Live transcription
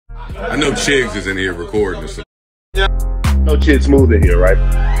I know Chigs is in here recording this. No Chid Smooth in here, right?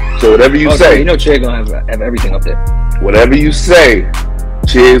 So whatever you say, you know Chid gonna have everything up there. Whatever you say,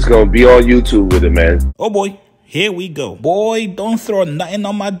 Chid's gonna be on YouTube with it, man. Oh boy. Here we go. Boy, don't throw nothing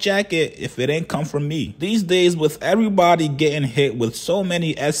on my jacket if it ain't come from me. These days, with everybody getting hit with so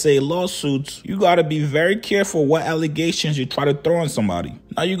many SA lawsuits, you gotta be very careful what allegations you try to throw on somebody.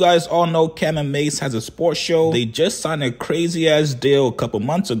 Now, you guys all know Cam and Mace has a sports show. They just signed a crazy-ass deal a couple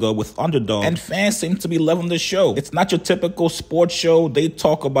months ago with Underdog, and fans seem to be loving the show. It's not your typical sports show. They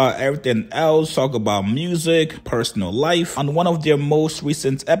talk about everything else, talk about music, personal life. On one of their most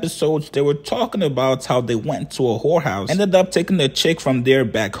recent episodes, they were talking about how they went to a whorehouse, ended up taking the chick from there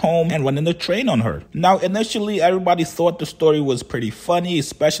back home and running the train on her. Now, initially, everybody thought the story was pretty funny,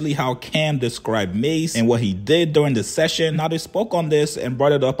 especially how Cam described Mace and what he did during the session. Now, they spoke on this and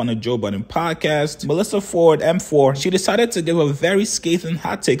brought it up on the Joe Budden podcast. Melyssa Ford, M4, she decided to give a very scathing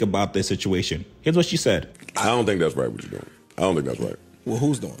hot take about this situation. Here's what she said. I don't think that's right what you're doing. I don't think that's right. Well,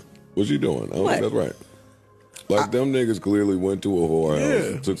 who's doing? What you doing? I don't think that's right. Like, them niggas clearly went to a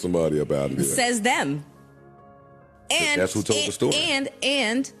whorehouse and took somebody up out of there. Says them. And that's who told the story.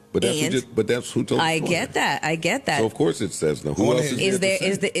 But that's who told the story. I get that. So of course it says no. Who else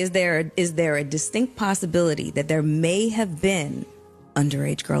is there a distinct possibility that there may have been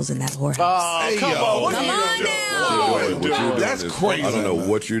underage girls in that whorehouse? Oh, come on now. That's crazy. I don't know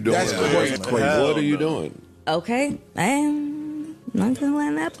what you're doing. That's crazy. What are you doing? Okay, I'm not gonna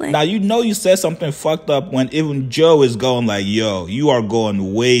land that plane. Now, you know you said something fucked up when even Joe is going like, yo, you are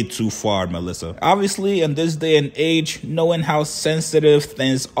going way too far, Melyssa. Obviously, in this day and age, knowing how sensitive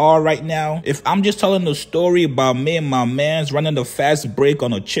things are right now, if I'm just telling the story about me and my mans running the fast break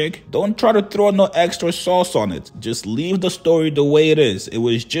on a chick, don't try to throw no extra sauce on it. Just leave the story the way it is. It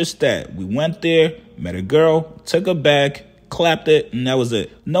was just that. We went there, met a girl, took her back, clapped it, and that was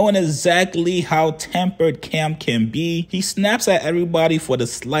it. Knowing exactly how tempered Cam can be, he snaps at everybody for the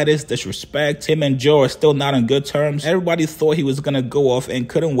slightest disrespect. Him and Joe are still not on good terms. Everybody thought he was gonna go off and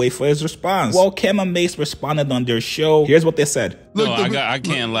couldn't wait for his response. Well, Cam and Mace responded on their show. Here's what they said. No, I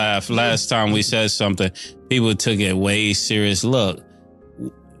can't laugh. Last time we said something, people took it way serious. Look,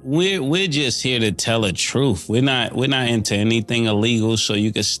 we're just here to tell the truth. We're not into anything illegal, so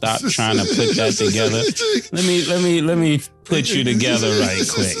you can stop trying to put that together. Let me put you together right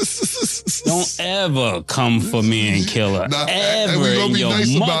quick. Don't ever come for me and kill her. Ever. And we're gonna be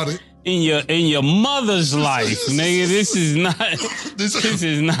nice about it. In your mother's life, nigga. This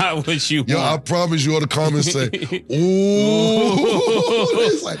is not what you want. Yo, I promise you all the comments say, ooh.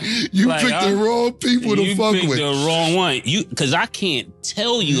 It's like, you picked the wrong people to fuck with. You picked the wrong one. Cause I can't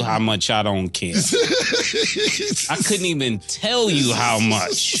tell you how much I don't care. I couldn't even tell you how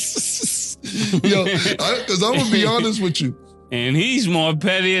much. Yo, cause I'm gonna be honest with you. And he's more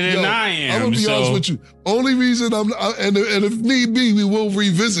pettier than I am. I'm gonna be honest with you. Only reason and if need be, we will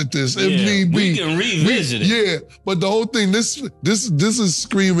revisit this. If need be, we can revisit it. Yeah, but the whole thing, this is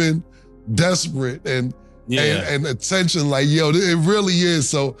screaming desperate and attention. Like, yo, it really is.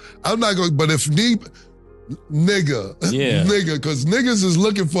 So I'm not going. But if need, nigga, because niggas is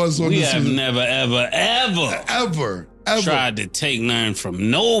looking for us on we this. We have never, ever tried to take nothing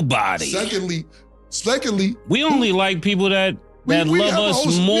from nobody. Secondly, we only like people that love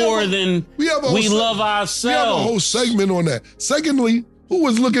us more than we love ourselves. We have a whole segment on that. Secondly, who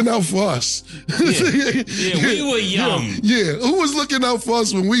was looking out for us? We were young. Who was looking out for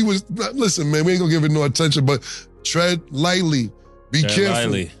us when we was? Listen, man, we ain't gonna give it no attention, but tread lightly. Be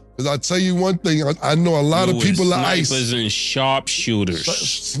careful. Because I'll tell you one thing, I know a lot of people are ICE. Snipers and sharpshooters.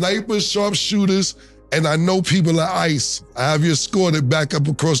 Snipers, sharpshooters, and I know people are ICE. I have you escorted back up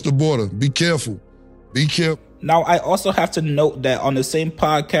across the border. Be careful. Be careful. Now, I also have to note that on the same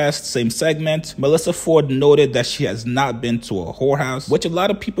podcast, same segment, Melyssa Ford noted that she has not been to a whorehouse, which a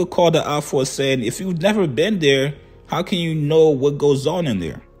lot of people called her out for, saying, if you've never been there, how can you know what goes on in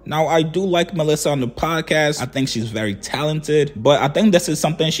there? Now, I do like Melyssa on the podcast. I think she's very talented, but I think this is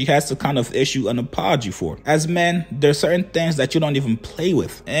something she has to kind of issue an apology for. As men, there's certain things that you don't even play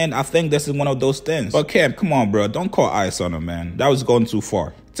with, and I think this is one of those things. But Cam, come on, bro. Don't call ice on her, man. That was going too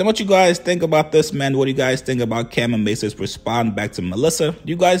far. Tell me what you guys think about this, man. What do you guys think about Cam and Mace's response back to Melyssa?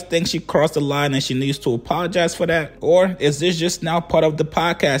 Do you guys think she crossed the line and she needs to apologize for that? Or is this just now part of the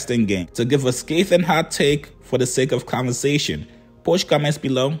podcasting game to give a scathing hot take for the sake of conversation? Post comments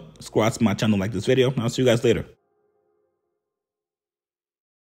below. Subscribe to my channel, like this video. I'll see you guys later.